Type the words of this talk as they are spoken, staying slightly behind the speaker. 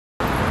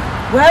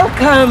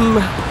Welcome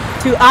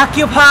to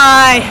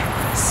Occupy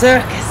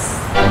Circus.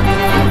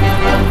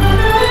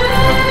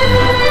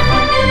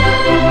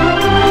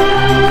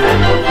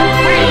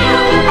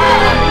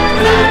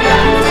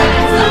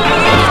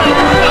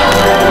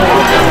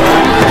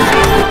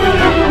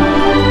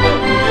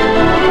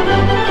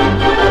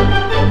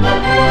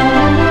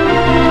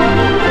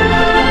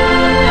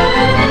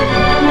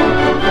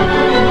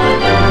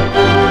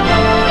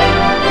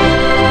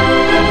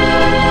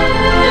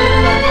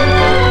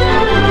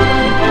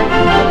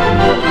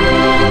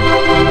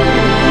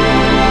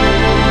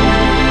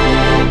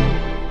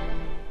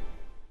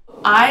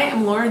 I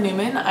am Laura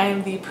Newman. I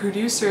am the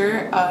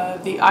producer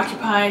of the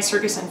Occupy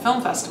Circus and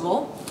Film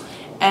Festival,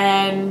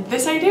 and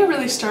this idea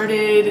really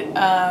started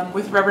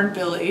with Reverend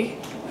Billy,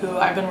 who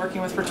I've been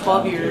working with for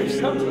 12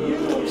 years.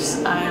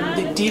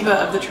 I'm the diva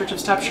of the Church of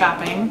Stop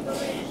Shopping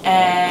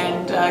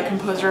and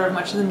composer of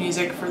much of the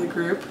music for the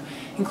group,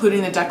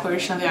 including the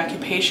Declaration of the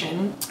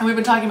Occupation. And we've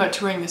been talking about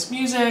touring this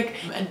music,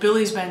 and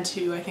Billy's been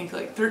to, I think,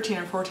 like 13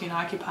 or 14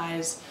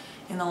 Occupies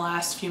in the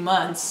last few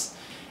months.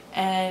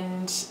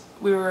 And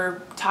we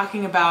were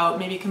talking about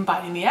maybe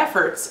combining the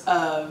efforts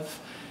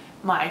of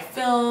my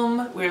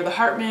film, We Are the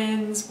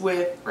Hartmans,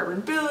 with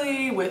Reverend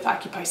Billy, with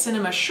Occupy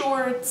Cinema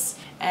shorts,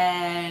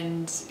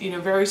 and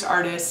various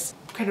artists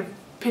kind of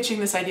pitching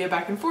this idea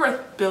back and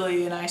forth.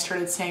 Billy and I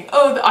started saying,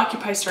 oh, the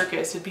Occupy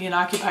Circus, it'd be an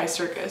Occupy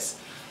Circus.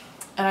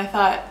 And I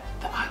thought,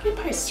 the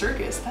Occupy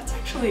Circus, that's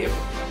actually a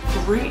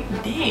great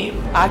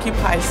name.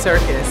 Occupy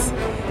Circus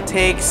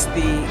takes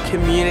the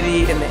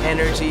community and the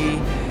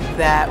energy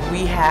that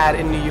we had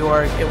in New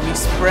York, and we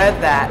spread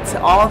that to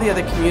all the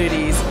other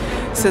communities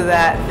so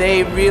that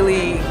they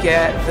really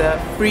get the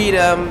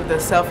freedom, the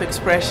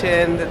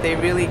self-expression, that they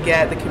really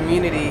get the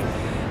community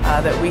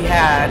that we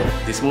had.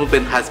 This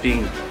movement has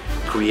been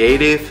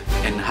creative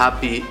and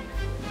happy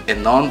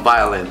and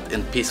non-violent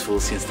and peaceful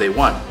since day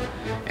one.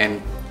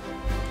 And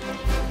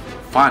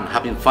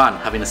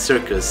having a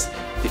circus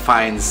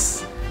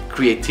defines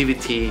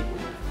creativity,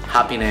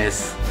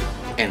 happiness,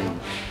 and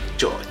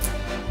joy.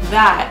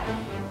 That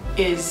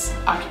is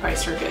Occupy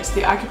Circus.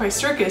 The Occupy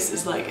Circus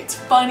is like, it's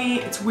funny,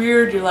 it's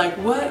weird, you're like,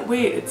 what?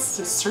 Wait, it's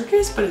a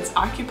circus, but it's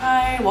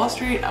Occupy Wall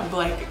Street? I'm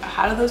like,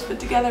 how do those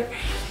fit together?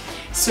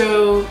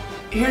 So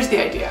here's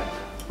the idea.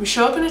 We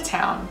show up in a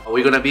town.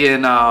 We're gonna be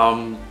in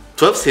 12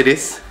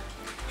 cities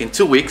in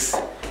 2 weeks.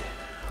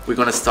 We're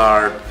gonna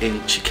start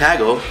in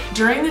Chicago.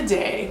 During the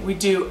day, we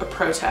do a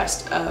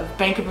protest of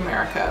Bank of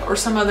America or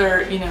some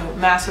other,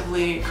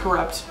 massively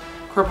corrupt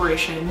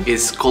corporation.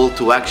 It's call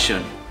to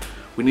action.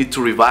 We need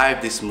to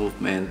revive this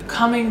movement.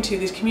 Coming to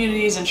these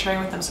communities and sharing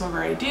with them some of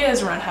our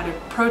ideas around how to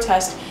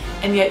protest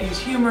and yet use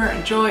humor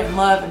and joy and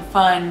love and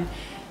fun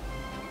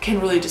can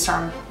really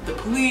disarm the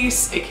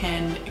police. It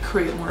can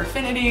create more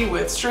affinity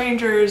with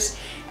strangers,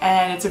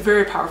 and it's a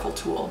very powerful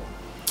tool.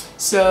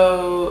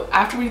 So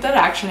after we did that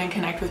action and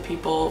connect with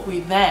people,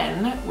 we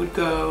then would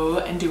go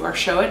and do our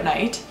show at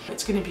night.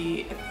 It's going to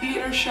be a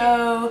theater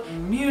show,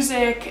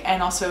 music,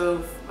 and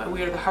also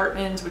We Are the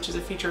Hartmans, which is a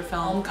feature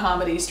film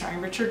comedy starring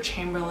Richard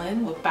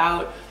Chamberlain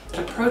about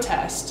a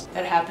protest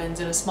that happens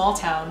in a small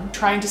town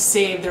trying to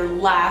save their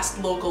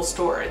last local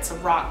store. It's a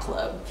rock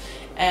club.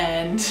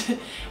 And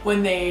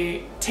when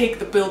they take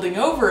the building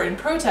over in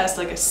protest,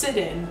 like a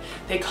sit-in,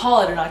 they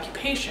call it an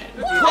occupation.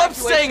 The club's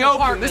staying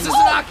open. This is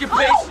an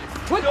occupation.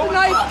 Put the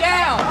knife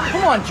down!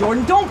 Come on,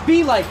 Jordan, don't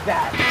be like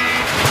that!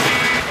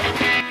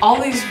 All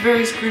these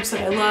various groups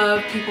that I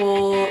love,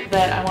 people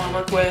that I want to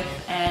work with,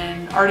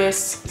 and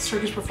artists,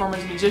 circus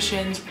performers,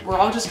 musicians, we're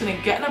all just going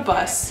to get in a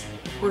bus.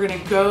 We're going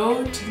to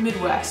go to the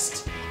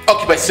Midwest.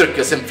 Occupy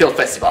Circus and Film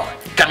Festival,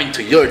 coming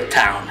to your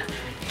town.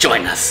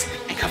 Join us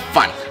and have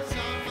fun.